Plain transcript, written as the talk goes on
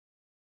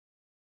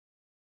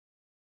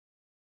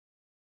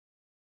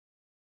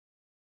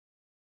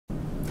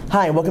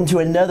Hi, and welcome to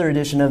another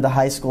edition of the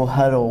High School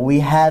Huddle. We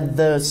had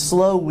the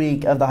slow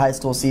week of the high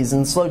school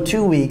season, slow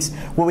 2 weeks,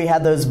 where we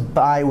had those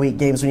bye week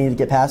games we needed to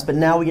get past, but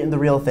now we get into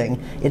the real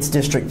thing. It's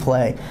district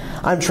play.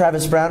 I'm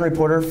Travis Brown,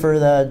 reporter for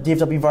the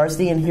DFW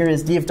Varsity, and here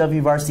is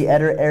DFW Varsity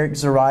editor Eric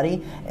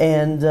Zarati,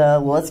 and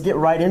let's get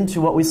right into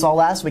what we saw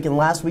last week in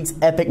last week's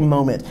epic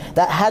moment.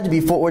 That had to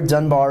be Fort Worth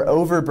Dunbar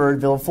over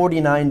Birdville,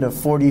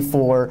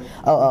 49-44.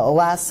 A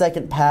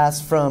last-second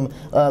pass from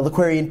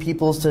Laquarian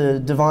Peoples to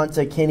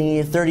Devonta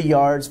Kinney, 30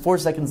 yards. 4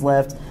 seconds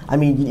left. I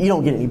mean, you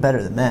don't get any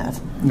better than that.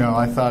 No,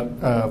 I thought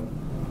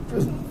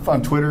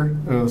on Twitter,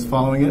 I was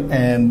following it,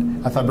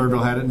 and I thought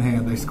Birdville had it in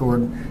hand. They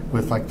scored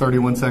with like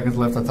 31 seconds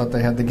left. I thought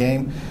they had the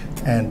game,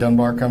 and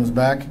Dunbar comes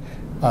back.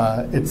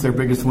 It's their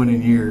biggest win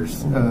in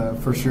years,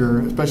 for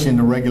sure, especially in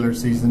the regular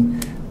season.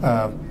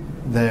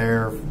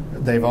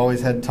 They've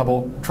always had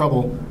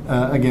trouble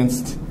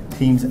against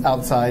teams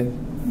outside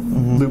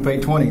Loop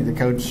 820. The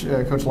coach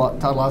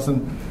Todd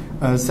Lawson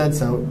said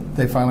so.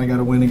 They finally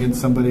got a win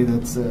against somebody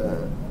that's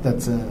a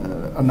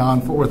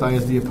non-Fort Worth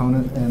ISD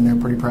opponent, and they're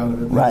pretty proud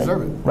of it. They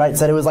deserve it. Right,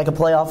 said it was like a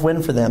playoff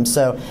win for them.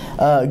 So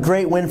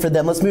great win for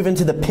them. Let's move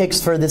into the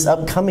picks for this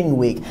upcoming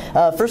week.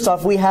 First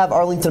off, we have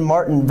Arlington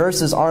Martin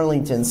versus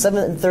Arlington,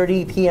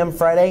 7:30 p.m.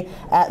 Friday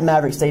at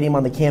Maverick Stadium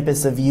on the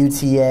campus of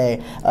UTA.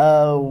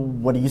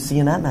 What do you see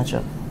in that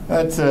matchup?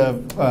 That's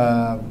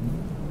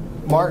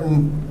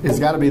Martin has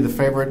got to be the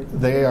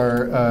favorite. They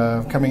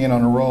are coming in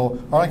on a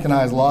roll. Arlington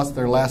High has lost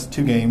their last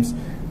 2 games.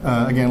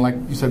 Again, like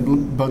you said,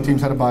 both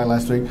teams had a bye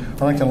last week.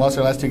 Arlington lost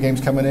their last 2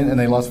 games coming in, and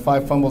they lost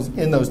 5 fumbles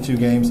in those 2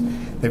 games.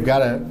 They've got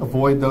to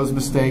avoid those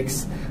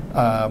mistakes.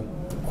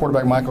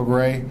 Quarterback Michael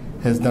Gray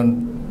has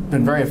been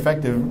very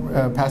effective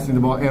passing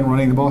the ball and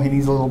running the ball. He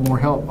needs a little more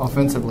help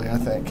offensively, I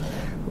think.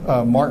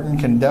 Martin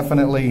can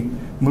definitely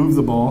move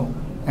the ball,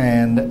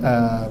 and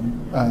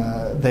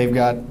they've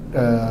got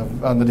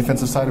on the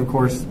defensive side, of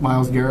course,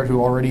 Miles Garrett, who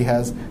already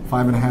has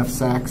 5.5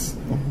 sacks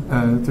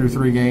through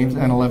 3 games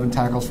and 11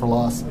 tackles for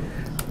loss.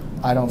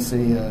 I don't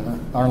see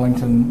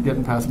Arlington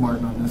getting past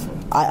Martin on this one.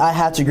 I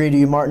have to agree to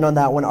you, Martin, on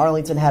that one.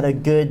 Arlington had a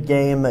good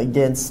game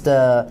against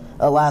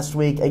last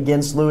week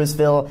against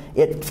Louisville.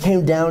 It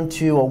came down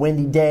to a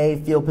windy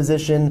day, field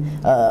position,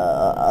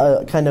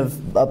 kind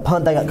of a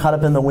punt that got caught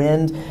up in the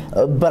wind,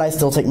 but I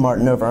still take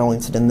Martin over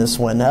Arlington in this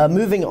one.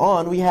 Moving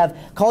on, we have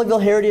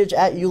Colleyville Heritage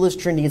at Euless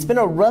Trinity. It's been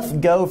a rough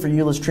go for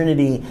Euless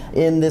Trinity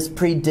in this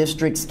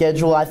pre-district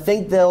schedule. I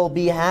think they'll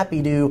be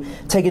happy to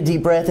take a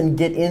deep breath and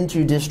get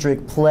into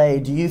district play.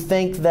 Do you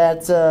think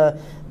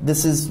that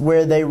this is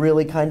where they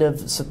really kind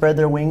of spread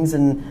their wings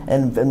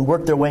and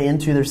work their way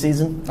into their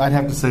season? I'd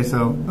have to say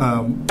so.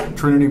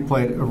 Trinity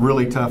played a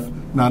really tough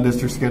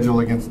non-district schedule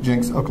against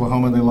Jenks,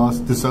 Oklahoma. They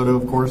lost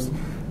DeSoto, of course,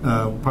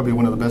 probably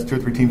one of the best 2 or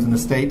 3 teams in the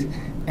state,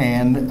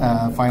 and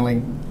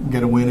finally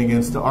get a win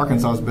against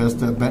Arkansas's best,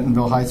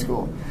 Bentonville High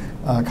School.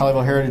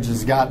 Colleyville Heritage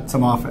has got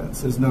some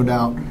offense, there's no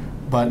doubt,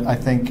 but I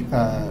think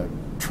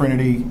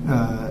Trinity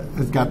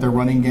has got their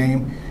running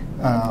game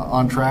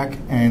on track,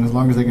 and as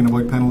long as they can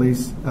avoid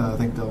penalties, I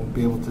think they'll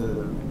be able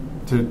to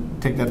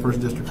take that first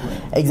district win.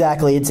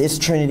 Exactly. It's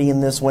Trinity in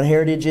this one.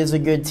 Heritage is a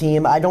good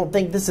team. I don't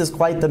think this is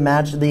quite the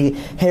match, the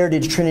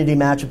Heritage-Trinity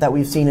matchup that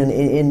we've seen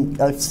in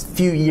a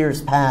few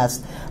years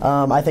past.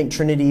 I think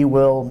Trinity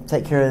will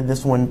take care of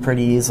this one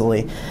pretty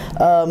easily.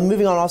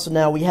 Moving on also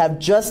now, we have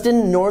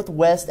Justin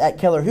Northwest at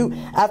Keller, who,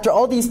 after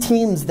all these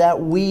teams that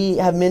we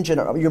have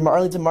mentioned, your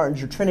Arlington Martins,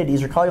 your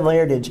Trinities, your Colleyville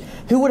Heritage,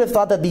 who would have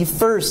thought that the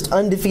first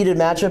undefeated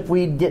matchup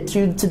we'd get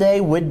to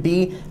today would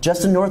be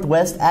Justin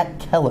Northwest at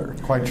Keller?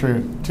 Quite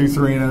true. 2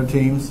 3-0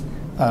 teams.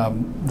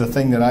 The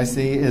thing that I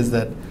see is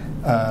that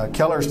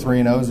Keller's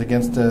 3-0s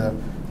against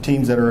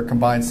teams that are a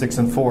combined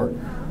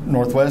 6-4.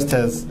 Northwest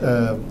has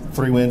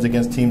 3 wins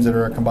against teams that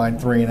are a combined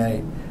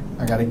 3-8.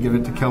 I got to give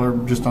it to Keller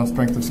just on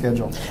strength of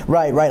schedule.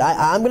 Right.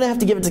 I'm going to have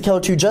to give it to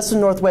Keller too. Justin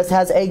Northwest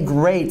has a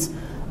great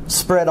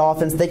spread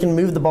offense. They can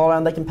move the ball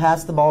around, they can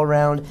pass the ball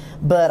around,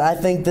 but I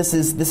think this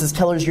is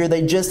Keller's year.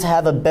 They just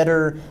have a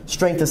better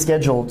strength of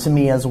schedule to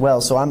me as well,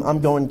 so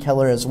I'm going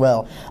Keller as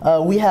well.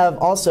 We have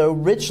also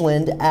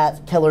Richland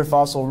at Keller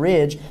Fossil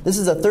Ridge. This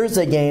is a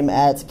Thursday game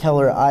at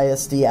Keller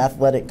ISD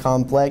Athletic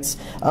Complex.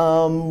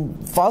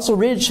 Fossil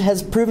Ridge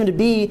has proven to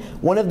be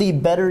one of the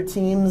better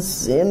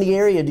teams in the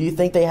area. Do you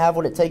think they have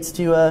what it takes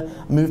to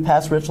move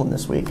past Richland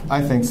this week?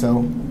 I think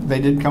so. They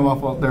did come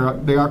off.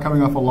 They are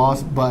coming off a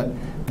loss, but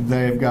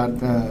they've got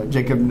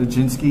Jacob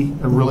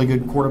Nijinsky, a really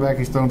good quarterback.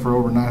 He's thrown for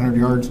over 900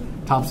 yards,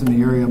 tops in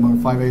the area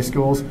among 5A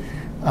schools.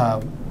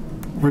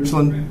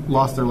 Richland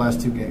lost their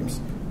last 2 games.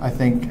 I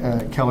think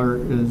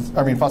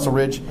Fossil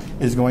Ridge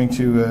is going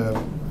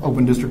to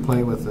open district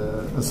play with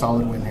a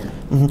solid win here.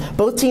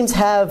 Both teams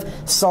have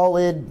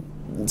solid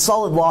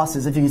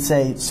losses, if you could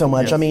say so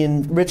much. Yes. I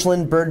mean,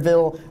 Richland,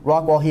 Birdville,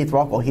 Rockwall Heath.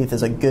 Rockwall Heath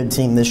is a good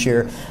team this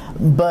year.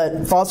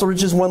 But Fossil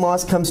Ridge's one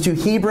loss comes to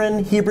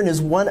Hebron. Hebron is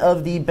one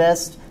of the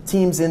best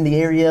teams in the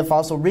area.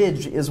 Fossil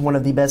Ridge is one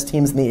of the best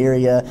teams in the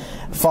area.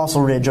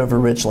 Fossil Ridge over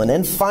Richland.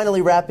 And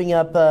finally, wrapping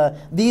up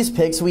these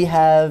picks, we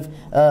have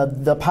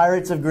the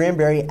Pirates of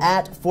Granbury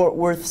at Fort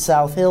Worth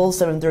South Hills,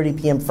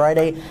 7:30 p.m.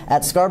 Friday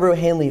at Scarborough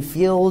Hanley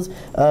Field.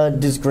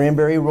 Does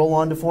Granbury roll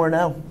on to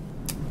 4-0?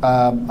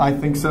 I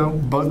think so.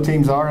 Both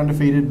teams are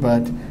undefeated,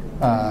 but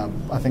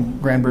I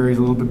think Granbury is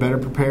a little bit better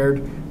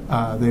prepared.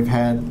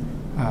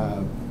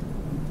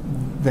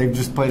 They've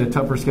just played a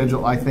tougher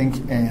schedule, I think,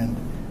 and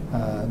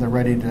they're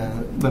ready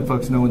to let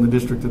folks know in the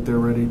district that they're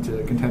ready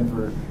to contend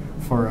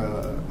for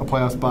a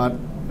playoff spot,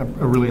 a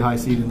really high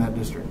seed in that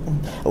district.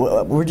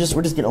 We're just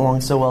getting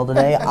along so well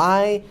today.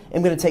 I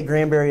am going to take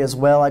Granbury as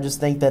well. I just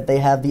think that they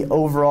have the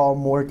overall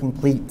more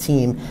complete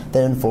team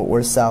than Fort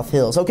Worth South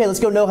Hills. Okay, let's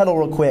go no huddle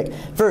real quick.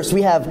 First,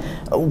 we have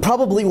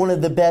probably one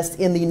of the best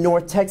in the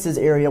North Texas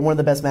area, one of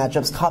the best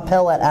matchups,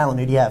 Coppell at Allen.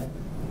 Who do you have?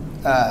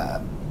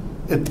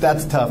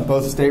 That's tough.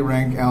 Both state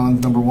rank.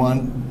 Allen's number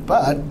 1,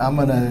 but I'm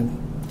going to,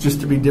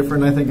 just to be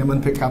different, I think I'm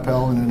going to pick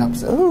Coppell in an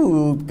upset.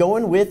 Ooh,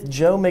 going with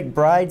Joe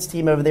McBride's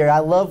team over there. I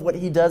love what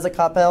he does at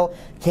Coppell.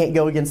 Can't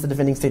go against the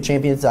defending state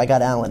champions. I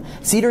got Allen.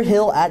 Cedar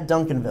Hill at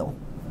Duncanville.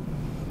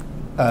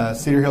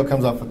 Cedar Hill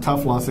comes off a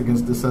tough loss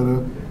against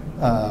DeSoto.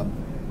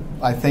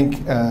 I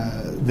think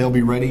they'll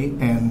be ready,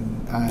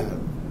 and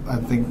I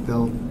think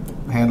they'll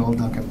handle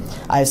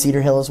Duncanville. I have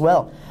Cedar Hill as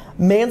well.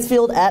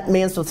 Mansfield at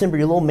Mansfield Timber.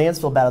 Your little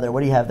Mansfield battle there.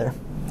 What do you have there?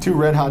 Two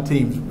red-hot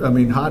teams. I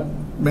mean, hot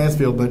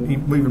Mansfield, but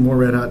even more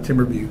red-hot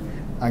Timberview.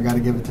 I got to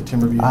give it to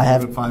Timberview. I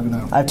have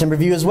 5-0. I have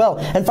Timberview as well.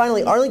 And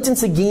finally, Arlington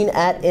Seguin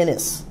at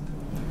Ennis.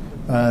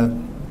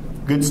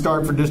 Good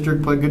start for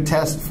district play. Good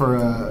test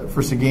for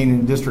Seguin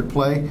in district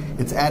play.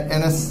 It's at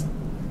Ennis.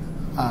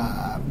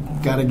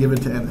 Got to give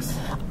it to Ennis.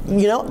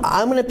 You know,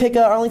 I'm going to pick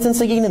Arlington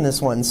Seguin in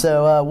this one,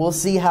 so we'll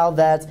see how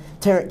that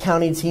Tarrant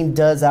County team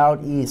does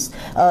out east.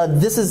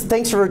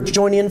 Thanks for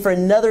joining in for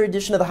another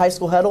edition of the High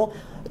School Huddle.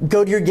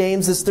 Go to your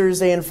games this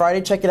Thursday and Friday.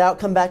 Check it out.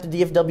 Come back to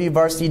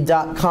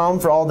dfwvarsity.com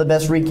for all the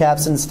best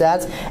recaps and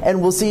stats,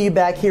 and we'll see you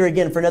back here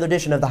again for another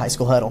edition of the High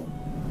School Huddle.